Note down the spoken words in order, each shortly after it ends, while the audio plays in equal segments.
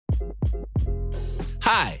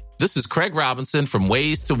Hi, this is Craig Robinson from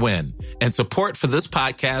Ways to Win, and support for this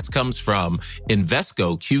podcast comes from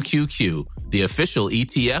Invesco QQQ, the official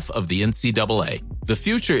ETF of the NCAA. The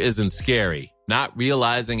future isn't scary. Not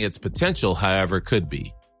realizing its potential, however, could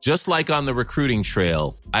be. Just like on the recruiting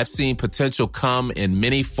trail, I've seen potential come in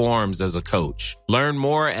many forms as a coach. Learn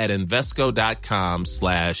more at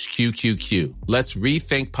Invesco.com/QQQ. Let's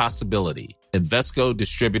rethink possibility. Invesco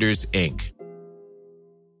Distributors, Inc.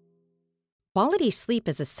 Quality sleep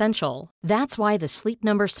is essential. That's why the Sleep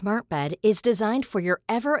Number Smart Bed is designed for your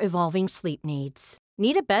ever-evolving sleep needs.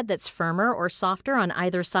 Need a bed that's firmer or softer on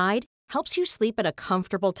either side? Helps you sleep at a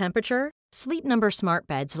comfortable temperature? Sleep Number Smart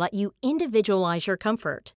Beds let you individualize your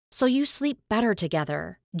comfort, so you sleep better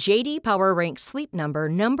together. J.D. Power ranks Sleep Number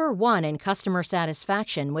number 1 in customer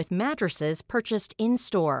satisfaction with mattresses purchased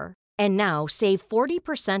in-store. And now, save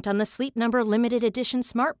 40% on the Sleep Number Limited Edition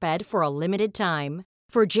Smart Bed for a limited time.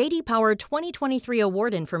 For J.D. Power 2023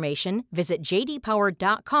 award information, visit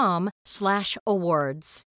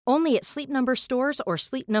jdpower.com/awards. Only at Sleep Number stores or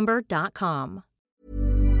sleepnumber.com.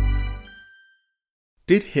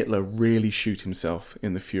 Did Hitler really shoot himself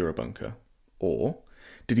in the Führer bunker? Or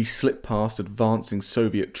did he slip past advancing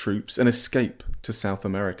Soviet troops and escape to South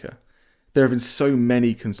America? There have been so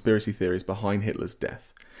many conspiracy theories behind Hitler's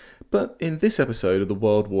death. But in this episode of the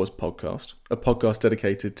World Wars podcast, a podcast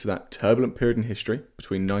dedicated to that turbulent period in history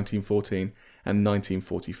between 1914 and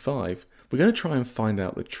 1945, we're going to try and find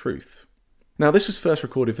out the truth. Now, this was first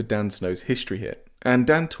recorded for Dan Snow's History Hit, and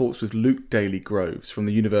Dan talks with Luke Daly-Groves from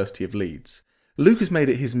the University of Leeds. Luke has made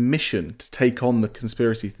it his mission to take on the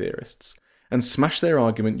conspiracy theorists and smash their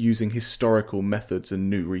argument using historical methods and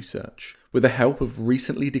new research. With the help of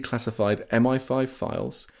recently declassified MI5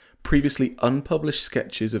 files, previously unpublished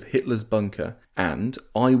sketches of Hitler's bunker, and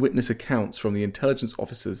eyewitness accounts from the intelligence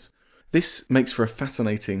officers, this makes for a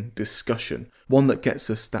fascinating discussion, one that gets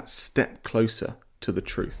us that step closer to the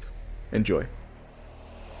truth. Enjoy.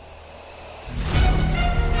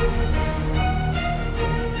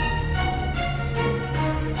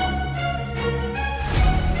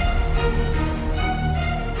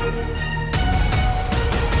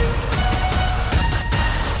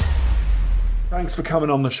 Thanks for coming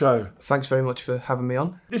on the show. Thanks very much for having me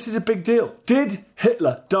on. This is a big deal. Did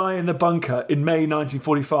Hitler die in the bunker in May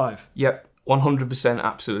 1945? Yep, 100%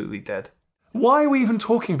 absolutely dead. Why are we even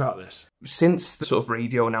talking about this? Since the sort of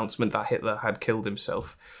radio announcement that Hitler had killed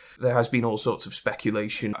himself, there has been all sorts of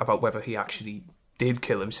speculation about whether he actually did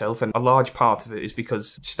kill himself, and a large part of it is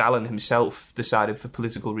because Stalin himself decided for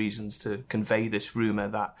political reasons to convey this rumour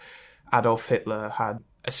that Adolf Hitler had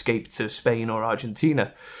escaped to Spain or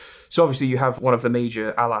Argentina. So obviously you have one of the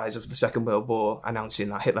major allies of the Second World War announcing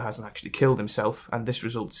that Hitler hasn't actually killed himself, and this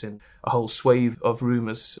results in a whole swathe of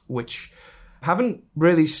rumours which haven't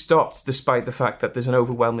really stopped despite the fact that there's an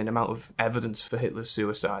overwhelming amount of evidence for Hitler's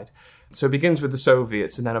suicide. So it begins with the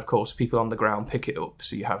Soviets, and then of course people on the ground pick it up.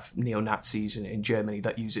 So you have neo-Nazis in Germany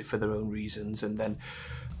that use it for their own reasons, and then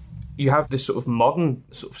you have this sort of modern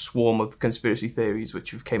sort of swarm of conspiracy theories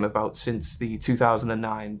which have came about since the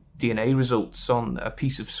 2009 DNA results on a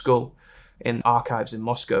piece of skull in archives in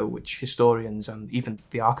Moscow, which historians and even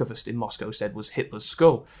the archivist in Moscow said was Hitler's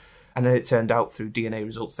skull. And then it turned out through DNA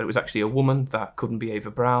results that it was actually a woman that couldn't be Eva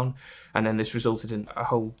Braun. And then this resulted in a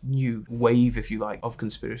whole new wave, if you like, of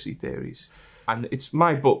conspiracy theories. And it's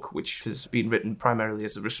my book, which has been written primarily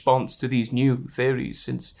as a response to these new theories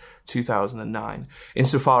since 2009,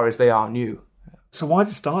 insofar as they are new. So why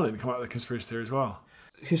did Stalin come out with the conspiracy theory as well?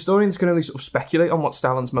 Historians can only sort of speculate on what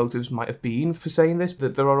Stalin's motives might have been for saying this,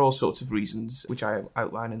 but there are all sorts of reasons, which I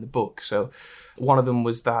outline in the book. So one of them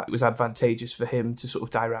was that it was advantageous for him to sort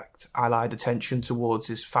of direct Allied attention towards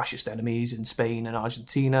his fascist enemies in Spain and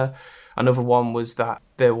Argentina. Another one was that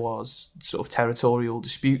there was sort of territorial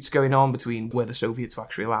disputes going on between where the Soviets were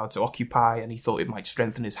actually allowed to occupy, and he thought it might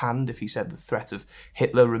strengthen his hand if he said the threat of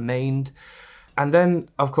Hitler remained. And then,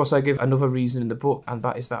 of course, I give another reason in the book, and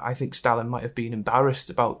that is that I think Stalin might have been embarrassed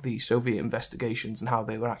about the Soviet investigations and how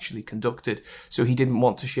they were actually conducted, so he didn't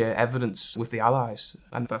want to share evidence with the Allies,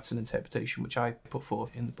 and that's an interpretation which I put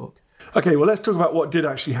forth in the book. Okay, well, let's talk about what did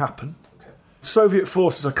actually happen. Okay. Soviet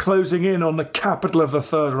forces are closing in on the capital of the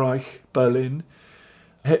Third Reich, Berlin.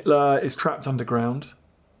 Hitler is trapped underground.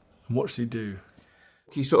 And what does he do?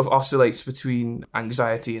 He sort of oscillates between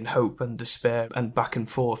anxiety and hope and despair and back and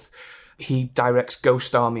forth. He directs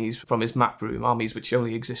ghost armies from his map room, armies which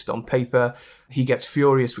only exist on paper. He gets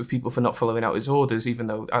furious with people for not following out his orders, even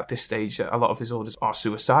though at this stage a lot of his orders are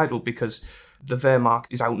suicidal because The Wehrmacht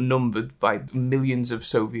is outnumbered by millions of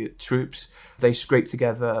Soviet troops. They scrape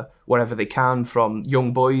together whatever they can from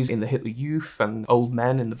young boys in the Hitler Youth and old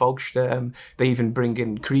men in the Volkssturm. They even bring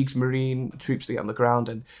in Kriegsmarine troops to get on the ground.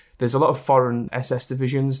 And there's a lot of foreign SS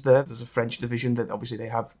divisions there. There's a French division that obviously they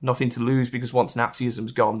have nothing to lose because once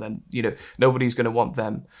Nazism's gone, then, nobody's going to want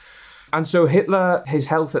them. And so Hitler, his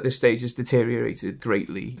health at this stage has deteriorated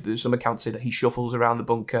greatly. There's some accounts say that he shuffles around the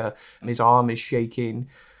bunker and his arm is shaking.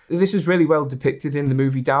 This is really well depicted in the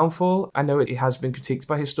movie Downfall. I know it has been critiqued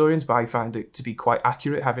by historians, but I find it to be quite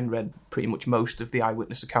accurate, having read pretty much most of the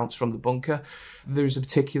eyewitness accounts from the bunker. There's a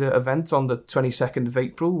particular event on the 22nd of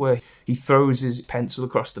April where he throws his pencil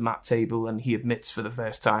across the map table and he admits for the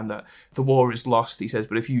first time that the war is lost. He says,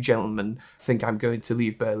 but if you gentlemen think I'm going to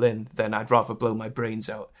leave Berlin, then I'd rather blow my brains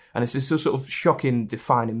out. And it's this sort of shocking,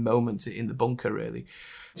 defining moment in the bunker, really.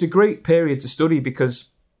 It's a great period to study because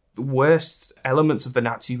the worst elements of the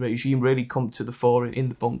Nazi regime really come to the fore in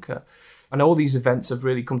the bunker. And all these events have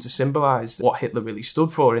really come to symbolise what Hitler really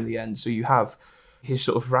stood for in the end. So you have his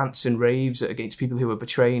sort of rants and raves against people who were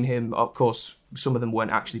betraying him. Of course, some of them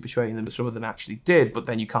weren't actually betraying them, but some of them actually did. But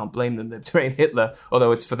then you can't blame them. They're betraying Hitler,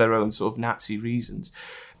 although it's for their own sort of Nazi reasons.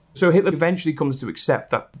 So Hitler eventually comes to accept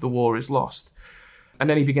that the war is lost. And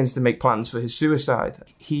then he begins to make plans for his suicide.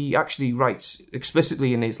 He actually writes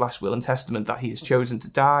explicitly in his last will and testament that he has chosen to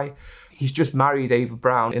die. He's just married Eva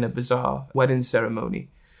Braun in a bizarre wedding ceremony.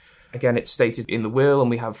 Again, it's stated in the will, and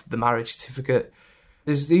we have the marriage certificate.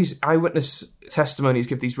 There's these eyewitness testimonies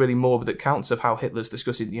give these really morbid accounts of how Hitler's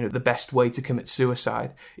discussing, the best way to commit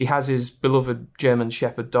suicide. He has his beloved German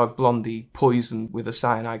Shepherd dog Blondie poisoned with a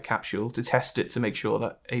cyanide capsule to test it to make sure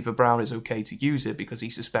that Eva Braun is okay to use it because he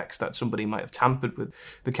suspects that somebody might have tampered with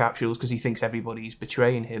the capsules because he thinks everybody's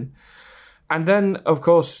betraying him. And then, of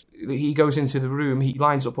course, he goes into the room, he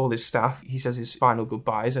lines up all his staff, he says his final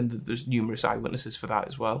goodbyes, and there's numerous eyewitnesses for that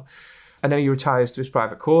as well. And then he retires to his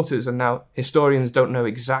private quarters. And now historians don't know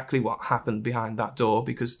exactly what happened behind that door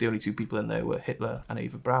because the only two people in there were Hitler and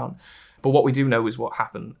Eva Braun. But what we do know is what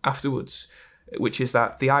happened afterwards, which is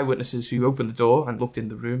that the eyewitnesses who opened the door and looked in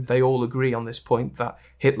the room, they all agree on this point that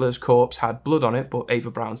Hitler's corpse had blood on it, but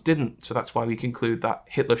Eva Braun's didn't. So that's why we conclude that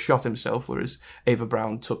Hitler shot himself, whereas Eva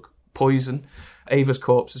Braun took poison. Eva's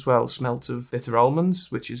corpse as well smelt of bitter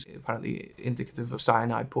almonds, which is apparently indicative of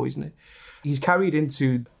cyanide poisoning. He's carried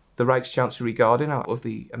into the Reichschancellery garden out of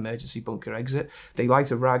the emergency bunker exit. They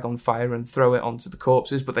light a rag on fire and throw it onto the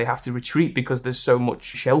corpses, but they have to retreat because there's so much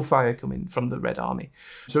shell fire coming from the Red Army.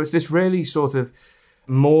 So it's this really sort of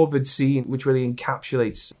morbid scene which really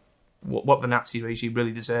encapsulates what the Nazi regime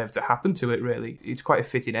really deserved to happen to it, really. It's quite a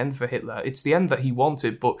fitting end for Hitler. It's the end that he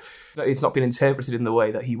wanted, but it's not been interpreted in the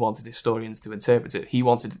way that he wanted historians to interpret it. He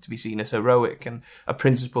wanted it to be seen as heroic and a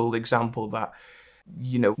principled example that,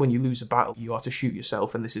 when you lose a battle, you are to shoot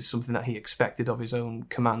yourself, and this is something that he expected of his own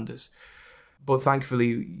commanders. But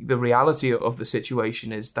thankfully, the reality of the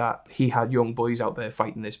situation is that he had young boys out there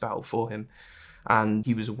fighting this battle for him, and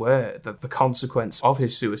he was aware that the consequence of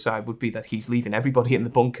his suicide would be that he's leaving everybody in the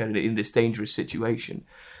bunker in this dangerous situation.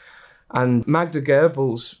 And Magda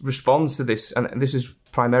Goebbels responds to this, and this is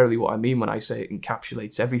primarily what I mean when I say it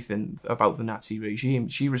encapsulates everything about the Nazi regime.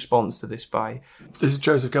 She responds to this by... This is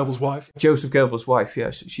Joseph Goebbels' wife? Joseph Goebbels' wife,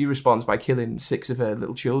 yes. She responds by killing 6 of her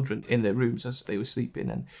little children in their rooms as they were sleeping.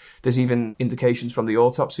 And there's even indications from the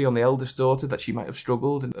autopsy on the eldest daughter that she might have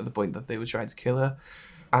struggled at the point that they were trying to kill her.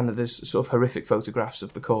 And there's sort of horrific photographs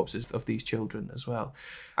of the corpses of these children as well.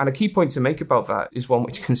 And a key point to make about that is one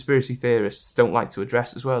which conspiracy theorists don't like to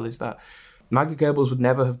address as well, is that Magda Goebbels would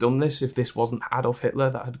never have done this if this wasn't Adolf Hitler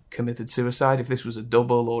that had committed suicide, if this was a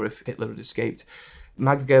double or if Hitler had escaped.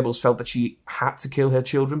 Magda Goebbels felt that she had to kill her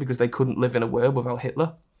children because they couldn't live in a world without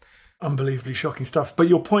Hitler. Unbelievably shocking stuff. But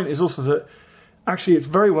your point is also that actually it's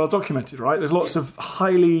very well documented, right? There's lots of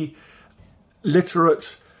highly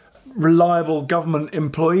literate, reliable government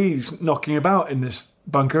employees knocking about in this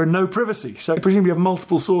bunker and no privacy. So presumably you have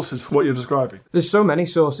multiple sources for what you're describing. There's so many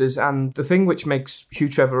sources, and the thing which makes Hugh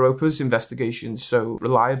Trevor Roper's investigations so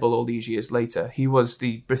reliable all these years later, he was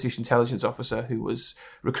the British intelligence officer who was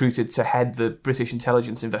recruited to head the British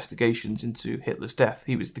intelligence investigations into Hitler's death.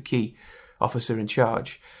 He was the key officer in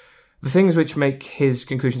charge. The things which make his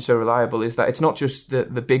conclusion so reliable is that it's not just the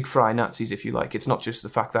big fry Nazis, if you like. It's not just the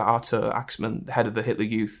fact that Arthur Axmann, head of the Hitler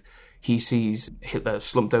Youth, he sees Hitler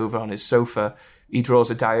slumped over on his sofa. He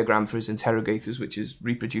draws a diagram for his interrogators, which is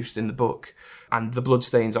reproduced in the book. And the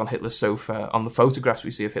bloodstains on Hitler's sofa, on the photographs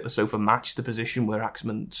we see of Hitler's sofa, match the position where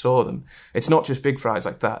Axmann saw them. It's not just big fries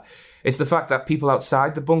like that. It's the fact that people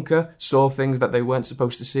outside the bunker saw things that they weren't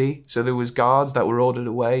supposed to see. So there was guards that were ordered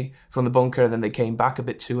away from the bunker, and then they came back a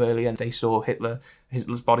bit too early and they saw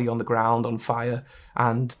Hitler's body on the ground on fire.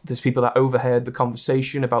 And there's people that overheard the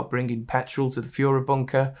conversation about bringing petrol to the Führer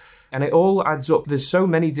bunker. And it all adds up. There's so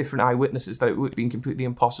many different eyewitnesses that it would have been completely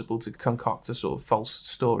impossible to concoct a sort of false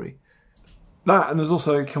story. That, and there's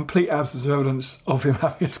also a complete absence of evidence of him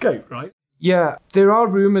having escaped, right? Yeah, there are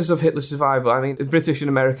rumours of Hitler's survival. I mean, the British and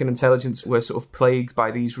American intelligence were sort of plagued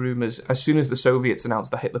by these rumours. As soon as the Soviets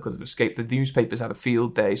announced that Hitler could have escaped, the newspapers had a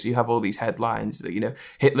field day. So you have all these headlines that,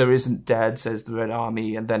 Hitler isn't dead, says the Red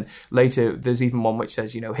Army. And then later, there's even one which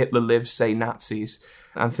says, Hitler lives, say Nazis,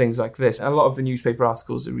 and things like this. And a lot of the newspaper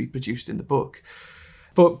articles are reproduced in the book.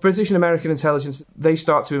 But British and American intelligence, they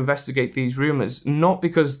start to investigate these rumours, not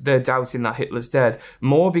because they're doubting that Hitler's dead,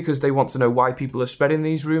 more because they want to know why people are spreading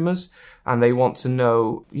these rumours, and they want to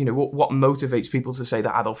know, what motivates people to say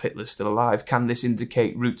that Adolf Hitler's still alive. Can this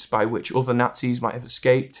indicate routes by which other Nazis might have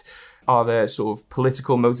escaped? Are there sort of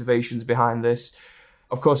political motivations behind this?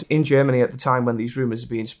 Of course, in Germany at the time when these rumours are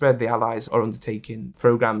being spread, the Allies are undertaking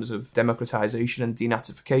programmes of democratisation and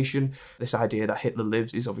denazification. This idea that Hitler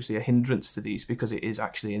lives is obviously a hindrance to these because it is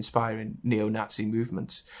actually inspiring neo-Nazi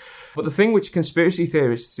movements. But the thing which conspiracy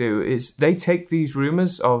theorists do is they take these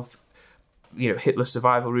rumours of Hitler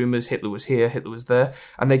survival rumours, Hitler was here, Hitler was there,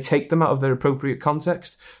 and they take them out of their appropriate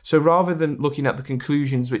context. So rather than looking at the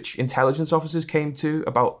conclusions which intelligence officers came to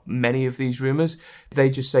about many of these rumours, they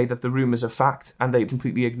just say that the rumours are fact, and they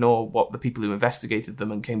completely ignore what the people who investigated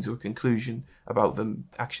them and came to a conclusion about them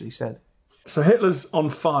actually said. So Hitler's on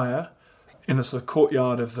fire in a sort of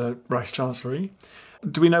courtyard of the Reichschancellery.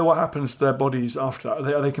 Do we know what happens to their bodies after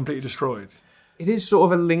that? Are they completely destroyed? It is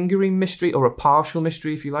sort of a lingering mystery, or a partial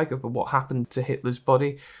mystery, if you like, of what happened to Hitler's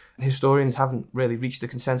body. Historians haven't really reached a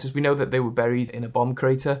consensus. We know that they were buried in a bomb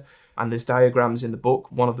crater, and there's diagrams in the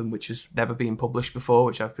book, one of them which has never been published before,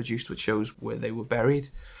 which I've produced, which shows where they were buried.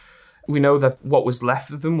 We know that what was left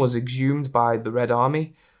of them was exhumed by the Red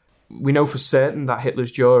Army. We know for certain that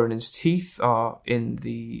Hitler's jaw and his teeth are in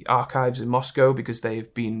the archives in Moscow because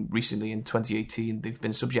they've been recently, in 2018, they've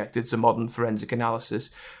been subjected to modern forensic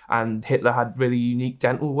analysis. And Hitler had really unique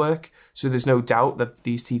dental work. So there's no doubt that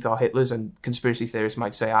these teeth are Hitler's. And conspiracy theorists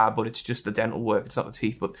might say, but it's just the dental work, it's not the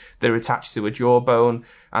teeth. But they're attached to a jawbone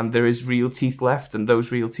and there is real teeth left. And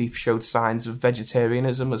those real teeth showed signs of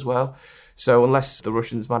vegetarianism as well. So unless the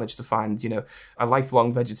Russians managed to find, a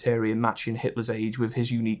lifelong vegetarian matching Hitler's age with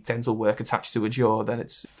his unique dental work attached to a jaw, then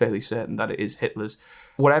it's fairly certain that it is Hitler's.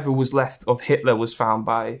 Whatever was left of Hitler was found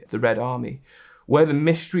by the Red Army. Where the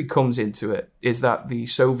mystery comes into it is that the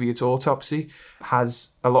Soviet autopsy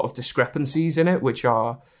has a lot of discrepancies in it, which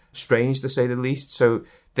are strange to say the least. So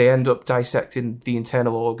they end up dissecting the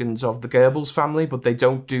internal organs of the Goebbels family, but they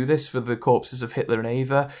don't do this for the corpses of Hitler and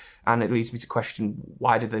Eva. And it leads me to question,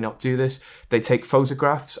 why did they not do this? They take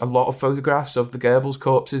photographs, a lot of photographs of the Goebbels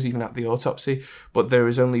corpses, even at the autopsy, but there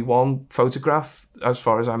is only one photograph, as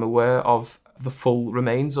far as I'm aware, of the full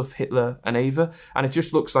remains of Hitler and Eva, and it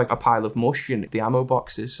just looks like a pile of mush in the ammo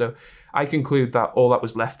boxes. So I conclude that all that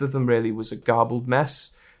was left of them really was a garbled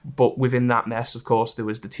mess. But within that mess, of course, there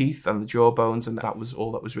was the teeth and the jawbones, and that was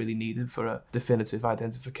all that was really needed for a definitive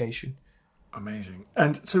identification. Amazing.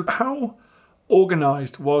 And so how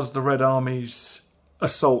organised was the Red Army's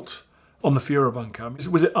assault on the Führer bunker?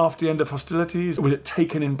 Was it after the end of hostilities? Was it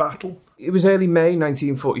taken in battle? It was early May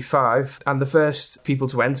 1945, and the first people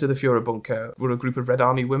to enter the Führer bunker were a group of Red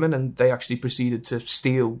Army women, and they actually proceeded to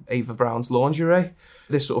steal Eva Braun's lingerie.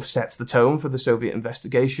 This sort of sets the tone for the Soviet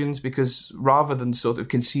investigations, because rather than sort of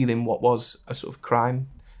concealing what was a sort of crime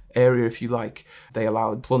area, if you like, they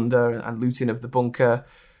allowed plunder and looting of the bunker.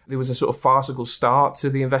 There was a sort of farcical start to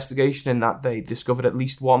the investigation in that they discovered at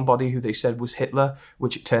least one body who they said was Hitler,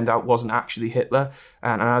 which it turned out wasn't actually Hitler.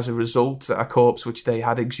 And as a result, a corpse which they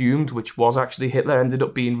had exhumed, which was actually Hitler, ended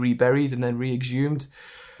up being reburied and then re-exhumed.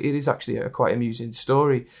 It is actually a quite amusing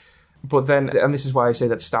story. But then, and this is why I say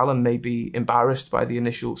that Stalin may be embarrassed by the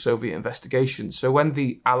initial Soviet investigation. So when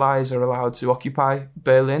the Allies are allowed to occupy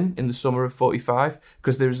Berlin in the summer of 45,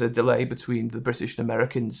 because there's a delay between the British and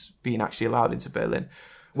Americans being actually allowed into Berlin,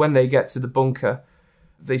 when they get to the bunker,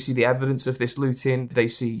 they see the evidence of this looting. They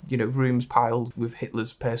see, rooms piled with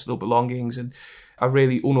Hitler's personal belongings and a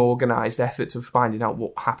really unorganised effort of finding out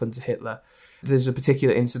what happened to Hitler. There's a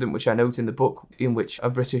particular incident which I note in the book in which a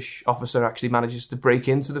British officer actually manages to break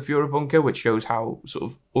into the Führer bunker, which shows how sort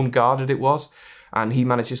of unguarded it was. And he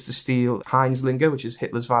manages to steal Heinz Linger, which is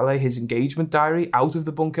Hitler's valet, his engagement diary, out of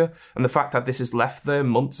the bunker. And the fact that this is left there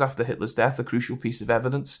months after Hitler's death, a crucial piece of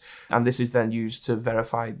evidence. And this is then used to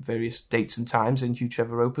verify various dates and times in Hugh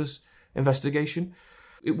Trevor Roper's investigation.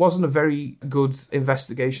 It wasn't a very good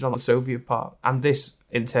investigation on the Soviet part. And this,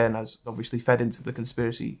 in turn, has obviously fed into the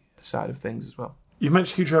conspiracy side of things as well. You've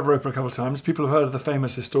mentioned Hugh Trevor Roper a couple of times. People have heard of the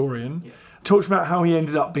famous historian. Yeah. Talk about how he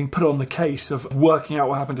ended up being put on the case of working out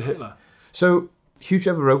what happened to Hitler. So Hugh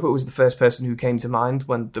Trevor Roper was the first person who came to mind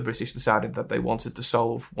when the British decided that they wanted to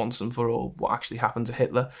solve once and for all what actually happened to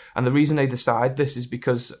Hitler. And the reason they decide this is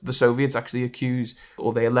because the Soviets actually accuse,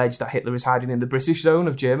 or they allege, that Hitler is hiding in the British zone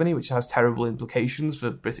of Germany, which has terrible implications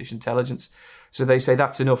for British intelligence. So they say,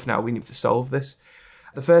 that's enough now, we need to solve this.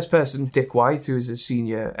 The first person, Dick White, who is a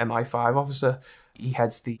senior MI5 officer, he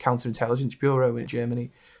heads the Counterintelligence Bureau in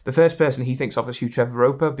Germany. The first person he thinks of is Hugh Trevor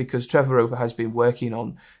Roper, because Trevor Roper has been working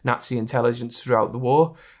on Nazi intelligence throughout the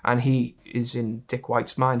war, and he is, in Dick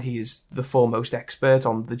White's mind, he is the foremost expert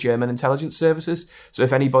on the German intelligence services. So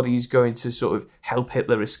if anybody is going to sort of help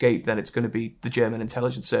Hitler escape, then it's going to be the German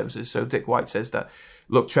intelligence services. So Dick White says that,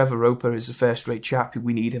 look, Trevor Roper is a first-rate chap,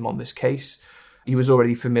 we need him on this case. He was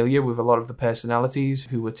already familiar with a lot of the personalities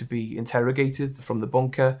who were to be interrogated from the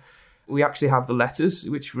bunker. We actually have the letters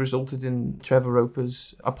which resulted in Trevor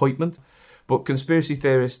Roper's appointment. But conspiracy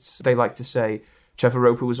theorists, they like to say Trevor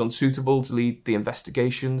Roper was unsuitable to lead the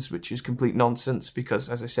investigations, which is complete nonsense because,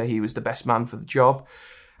 as I say, he was the best man for the job.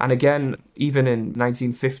 And again, even in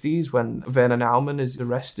 1950s, when Werner Naumann is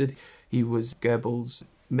arrested, he was Goebbels'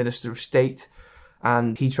 Minister of State.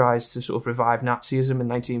 And he tries to sort of revive Nazism in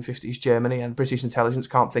 1950s Germany, and British intelligence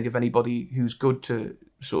can't think of anybody who's good to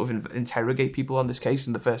sort of interrogate people on this case,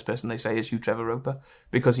 and the first person they say is Hugh Trevor Roper,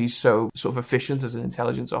 because he's so sort of efficient as an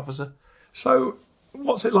intelligence officer. So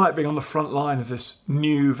what's it like being on the front line of this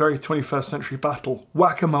new, very 21st century battle,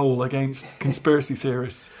 whack-a-mole against conspiracy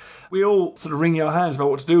theorists? We all sort of wring our hands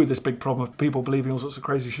about what to do with this big problem of people believing all sorts of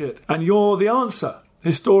crazy shit. And you're the answer.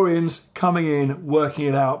 Historians coming in, working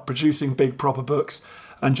it out, producing big proper books,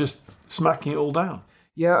 and just smacking it all down.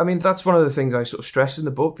 Yeah, I mean, that's one of the things I sort of stress in the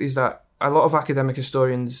book, is that a lot of academic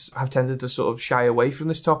historians have tended to sort of shy away from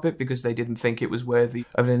this topic because they didn't think it was worthy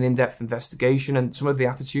of an in-depth investigation. And some of the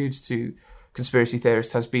attitudes to conspiracy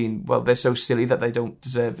theorists has been, well, they're so silly that they don't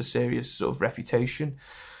deserve a serious sort of refutation.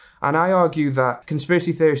 And I argue that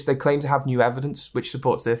conspiracy theorists, they claim to have new evidence which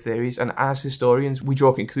supports their theories, and as historians, we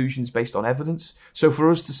draw conclusions based on evidence. So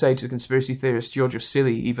for us to say to conspiracy theorists, you're just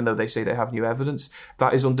silly, even though they say they have new evidence,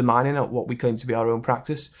 that is undermining what we claim to be our own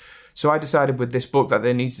practice. So I decided with this book that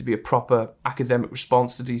there needs to be a proper academic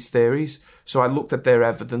response to these theories. So I looked at their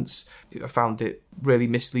evidence. I found it really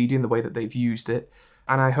misleading, the way that they've used it.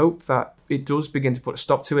 And I hope that it does begin to put a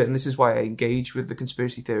stop to it. And this is why I engage with the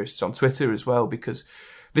conspiracy theorists on Twitter as well, because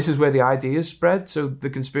this is where the ideas spread. So the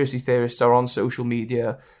conspiracy theorists are on social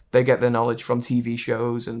media. They get their knowledge from TV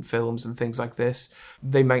shows and films and things like this.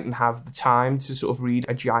 They mightn't have the time to sort of read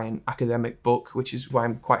a giant academic book, which is why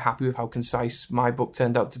I'm quite happy with how concise my book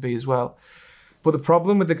turned out to be as well. But the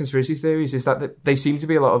problem with the conspiracy theories is that they seem to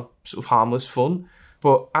be a lot of sort of harmless fun.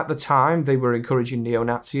 But at the time, they were encouraging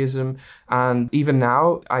neo-Nazism. And even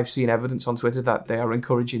now, I've seen evidence on Twitter that they are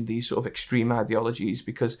encouraging these sort of extreme ideologies,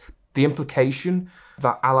 because the implication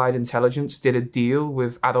that Allied intelligence did a deal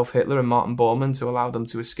with Adolf Hitler and Martin Bormann to allow them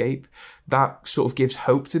to escape, that sort of gives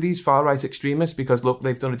hope to these far-right extremists because, look,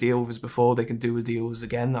 they've done a deal with us before, they can do a deal with us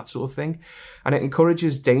again, that sort of thing. And it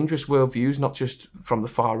encourages dangerous worldviews, not just from the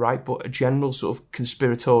far right, but a general sort of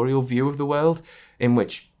conspiratorial view of the world in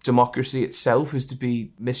which democracy itself is to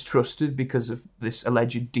be mistrusted because of this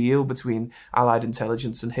alleged deal between Allied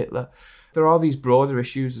intelligence and Hitler. There are these broader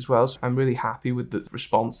issues as well, so I'm really happy with the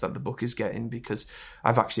response that the book is getting because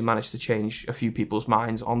I've actually managed to change a few people's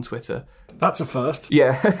minds on Twitter. That's a first.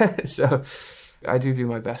 Yeah, so I do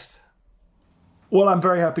my best. Well, I'm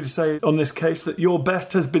very happy to say on this case that your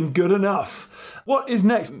best has been good enough. What is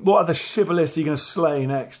next? What other shibboleths are you going to slay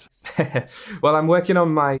next? Well, I'm working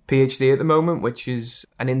on my PhD at the moment, which is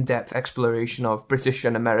an in-depth exploration of British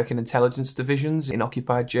and American intelligence divisions in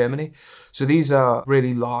occupied Germany. So these are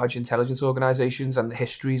really large intelligence organisations and the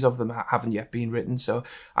histories of them haven't yet been written. So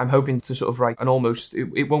I'm hoping to sort of write an almost,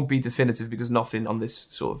 it won't be definitive because nothing on this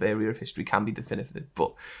sort of area of history can be definitive,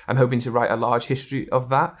 but I'm hoping to write a large history of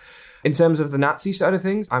that. In terms of the Nazi side of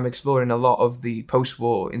things, I'm exploring a lot of the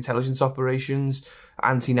post-war intelligence operations,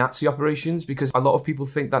 anti-Nazi operations, because a lot of people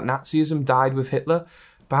think that Nazism died with Hitler,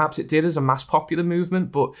 Perhaps it did as a mass popular movement,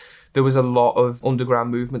 but there was a lot of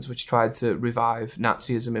underground movements which tried to revive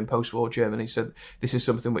Nazism in post-war Germany. So this is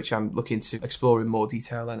something which I'm looking to explore in more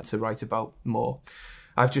detail and to write about more.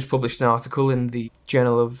 I've just published an article in the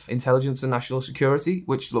Journal of Intelligence and National Security,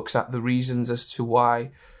 which looks at the reasons as to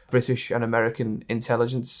why British and American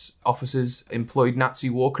intelligence officers employed Nazi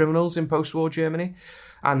war criminals in post-war Germany.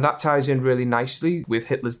 And that ties in really nicely with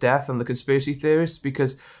Hitler's death and the conspiracy theorists,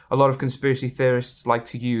 because a lot of conspiracy theorists like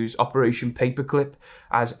to use Operation Paperclip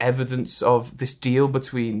as evidence of this deal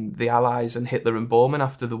between the Allies and Hitler and Bormann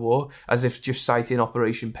after the war, as if just citing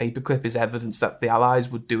Operation Paperclip is evidence that the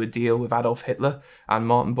Allies would do a deal with Adolf Hitler and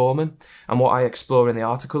Martin Bormann. And what I explore in the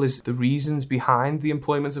article is the reasons behind the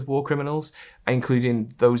employment of war criminals,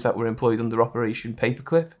 including those that were employed under Operation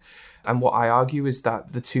Paperclip. And what I argue is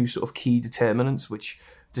that the two sort of key determinants which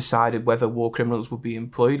decided whether war criminals would be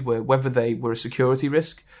employed were whether they were a security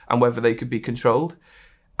risk and whether they could be controlled.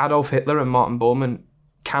 Adolf Hitler and Martin Bormann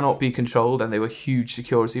cannot be controlled, and they were huge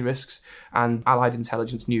security risks, and Allied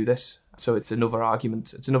intelligence knew this. So it's another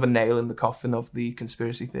argument, it's another nail in the coffin of the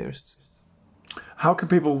conspiracy theorists. How can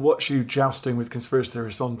people watch you jousting with conspiracy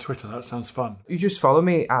theorists on Twitter? That sounds fun. You just follow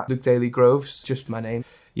me at Luke Daly Groves, just my name.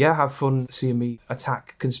 Yeah, have fun seeing me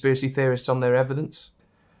attack conspiracy theorists on their evidence.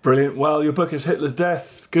 Brilliant. Well, your book is Hitler's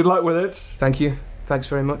Death. Good luck with it. Thank you. Thanks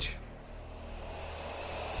very much.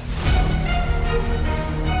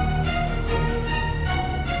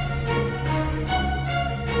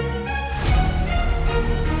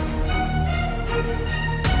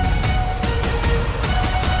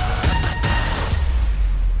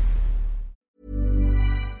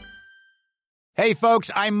 Hey, folks,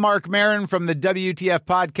 I'm Mark Maron from the WTF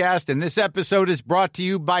Podcast, and this episode is brought to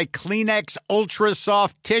you by Kleenex Ultra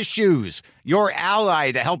Soft Tissues, your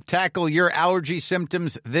ally to help tackle your allergy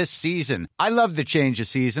symptoms this season. I love the change of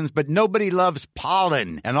seasons, but nobody loves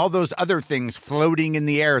pollen and all those other things floating in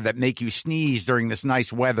the air that make you sneeze during this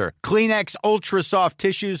nice weather. Kleenex Ultra Soft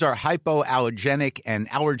Tissues are hypoallergenic and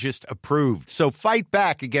allergist approved, so fight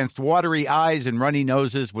back against watery eyes and runny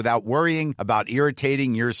noses without worrying about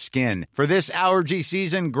irritating your skin. For this allergy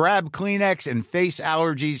season, grab Kleenex and face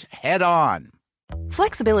allergies head on.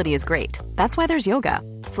 Flexibility is great. That's why there's yoga.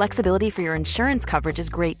 Flexibility for your insurance coverage is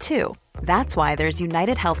great too. That's why there's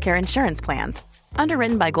United Healthcare Insurance Plans.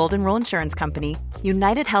 Underwritten by Golden Rule Insurance Company,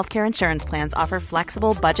 United Healthcare Insurance Plans offer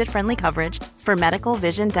flexible, budget-friendly coverage for medical,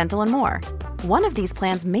 vision, dental, and more. One of these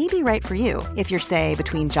plans may be right for you if you're, say,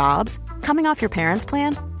 between jobs, coming off your parents'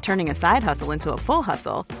 plan, turning a side hustle into a full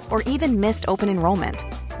hustle, or even missed open enrollment.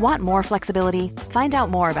 Want more flexibility? Find out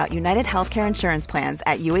more about United Healthcare Insurance Plans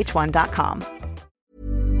at uh1.com.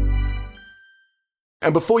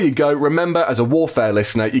 And before you go, remember, as a Warfare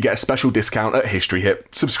listener, you get a special discount at History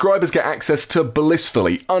Hit. Subscribers get access to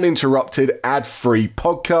blissfully uninterrupted, ad-free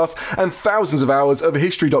podcasts and thousands of hours of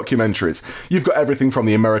history documentaries. You've got everything from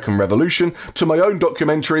the American Revolution to my own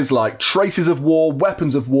documentaries like Traces of War,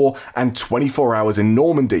 Weapons of War, and 24 Hours in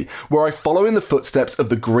Normandy, where I follow in the footsteps of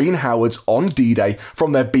the Green Howards on D-Day,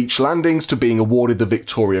 from their beach landings to being awarded the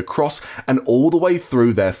Victoria Cross, and all the way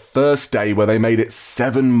through their first day where they made it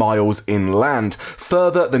 7 miles inland,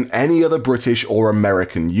 further than any other British or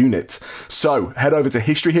American unit. So head over to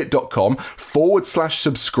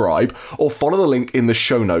historyhit.com/subscribe or follow the link in the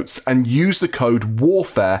show notes and use the code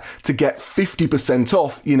WARFARE to get 50%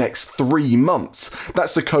 off your next 3 months.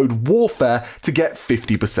 That's the code WARFARE to get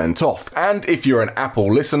 50% off. And if you're an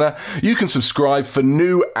Apple listener, you can subscribe for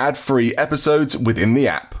new ad-free episodes within the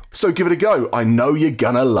app. So give it a go. I know you're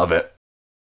gonna love it.